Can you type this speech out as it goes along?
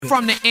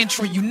From the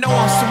intro, you know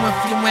I'm so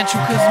influential,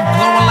 cause I'm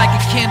glowing like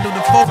a candle. The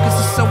focus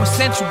is so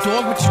essential,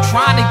 dog. What you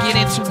trying to get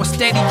into? A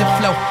steady to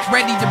flow,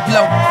 ready to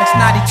blow. That's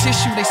naughty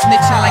tissue, they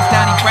snitching like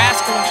Donnie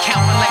Brasco and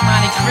counting like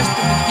Monte Cristo.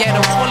 The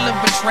ghetto full of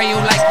betrayal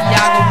like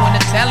Iago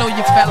and Othello.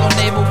 Your fellow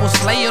neighbor will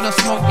slay you, they'll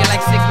smoke you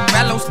like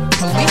cigarillos.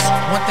 Police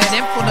want that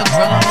info to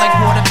grill them like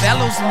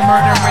portobellos and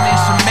murdering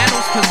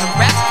instrumentals. Cause the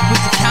rap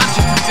with the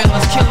conscience of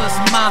villains, killers,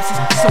 and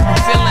monsters. So I'm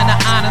feeling the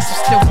honest, I'm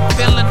still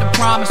fulfilling the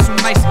promise. So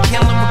nice and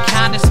killing with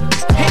kindness.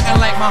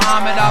 Hitting like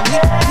Muhammad Ali,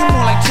 you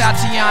more like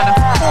Tatiana.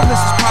 All this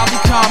is probably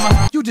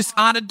karma, you just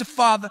honored the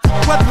Father.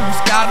 Whether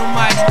it's God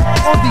Almighty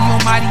or the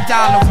almighty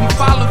dollar, we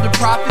follow the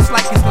prophets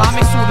like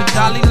Islamics or the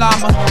Dalai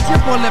Lama. Your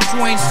bullet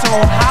point so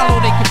hollow,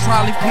 they could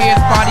probably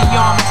pierce body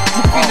armor.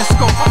 Look in the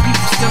scope,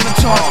 people still in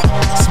charge.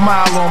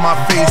 Smile on my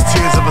face,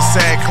 tears of a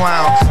sad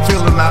clown.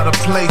 Feeling out of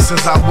place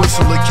as I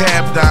whistle a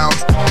cab down.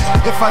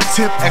 If I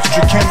tip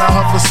extra, can I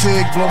huff a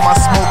cig? Blow my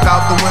smoke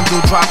out the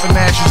window, dropping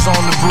ashes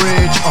on the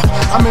bridge.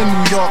 I'm in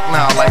New York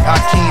now, like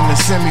Hakeem and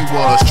Simi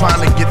was, trying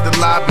to get the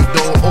lobby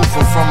door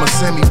open from a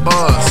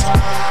semi-buzz.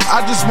 I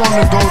just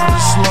wanna go to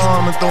the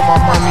slum and throw my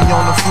money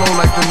on the floor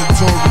like the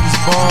notorious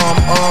bum.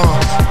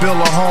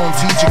 Build a home,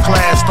 teach a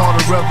class, start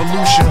a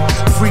revolution.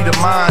 Free the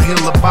mind, heal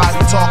the body,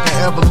 talking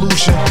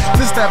evolution.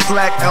 This that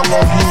black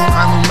Elohim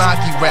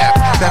Anunnaki rap,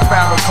 that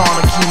Farrakhan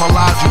Akeem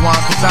Olajuwon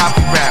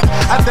Gaddafi rap.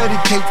 I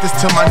dedicate this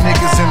to my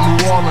niggas in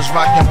New Orleans,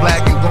 rocking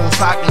black and gold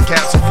stocking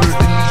caps and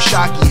fleur-de-lis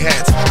shocky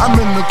hats. I'm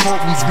in the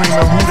courtroom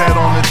screaming, who that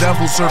on the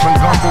devil? Serving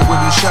gumbo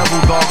with a shovel,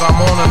 dog, I'm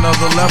on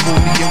another level.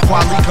 Me and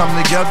Kweli come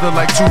together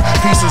like two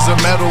pieces of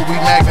metal. We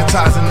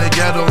magnetizing the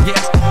ghetto. Yeah,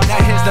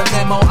 now here's the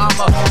memo. I'm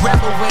a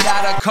rebel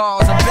without a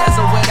cause, a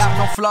bezel without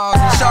no flaws.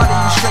 And shorty,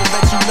 you straight,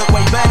 but you look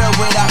way better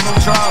without no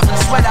draws. And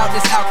sweat out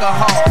this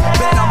alcohol.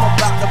 Bet I'm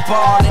about to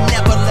ball and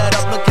never let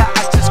up. Look how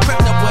I just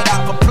crept up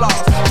without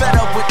applause. Fed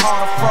up with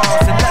all the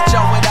frauds and left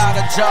y'all without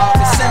a job.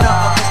 The center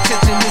of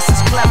attention, this is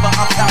clever.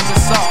 I'm proud to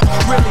solve.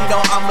 Really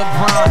though, I'm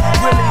LeBron.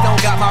 Really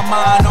don't got my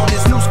mind on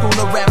this new school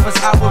of rappers.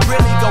 I would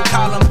really go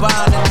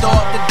Columbine and throw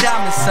up the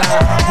diamond sign.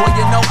 Boy,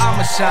 you know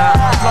I'ma shine.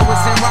 Flow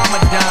is in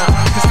Ramadan.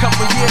 Cause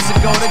couple years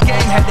ago the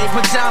game had they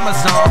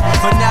pajamas on,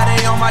 but now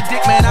they on my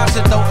dick, man. I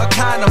should throw a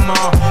condom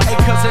on. Hey,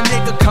 cause a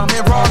nigga coming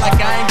raw like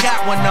I ain't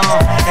got one on.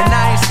 And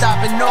I ain't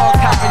stopping nor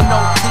copping no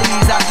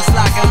please. I just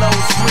like a low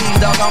squeeze,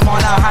 dog. I'm on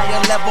a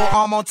higher level,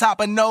 I'm on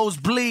top of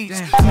nosebleeds.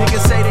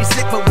 Niggas say they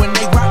sick, but when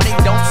they rock, they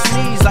don't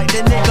sneeze. Like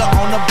the nigga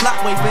on the block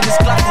waving his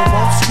Glock who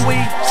won't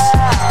squeeze.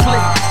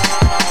 Please.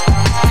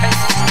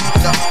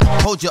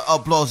 Hold your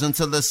applause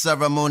until the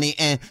ceremony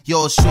end.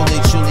 Yours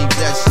truly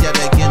blessed yet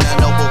again. A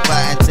noble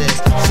patented,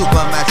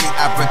 super magic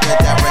Africa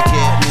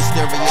kid,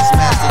 mysterious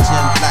master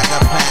Jim, black a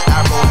pant,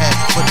 arrowhead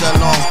with the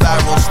long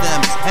barrel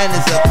stem, and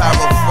his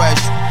apparel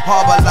fresh.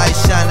 Harbor light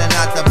shining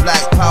out the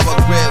black power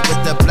grid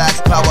with the black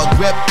power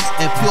grip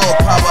and pure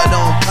power,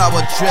 don't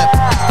power trip.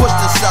 Push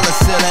the cellar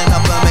ceiling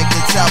up and make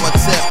the tower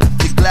tip.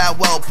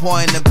 Gladwell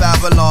point in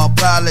Babylon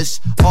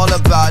Palace. All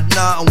about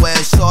nothing where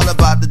it's all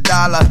about the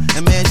dollar.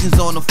 And mansions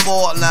on the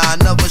fault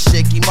line, another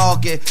shaky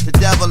market. The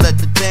devil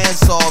at the dance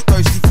hall,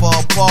 thirsty for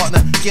a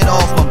partner. Get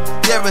off him.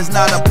 There is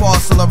not a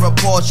parcel or a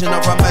portion or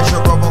a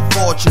measure of a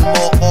fortune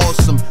more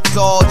awesome.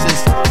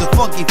 Gorgeous, the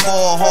funky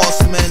four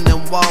horsemen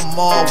and one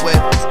more with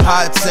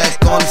high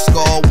tech on the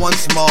score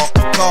once more.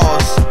 Of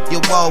course,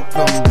 you're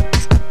welcome.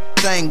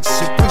 Thanks,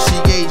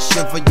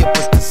 appreciation for your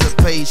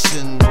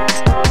participation.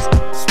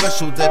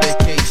 Special dedication.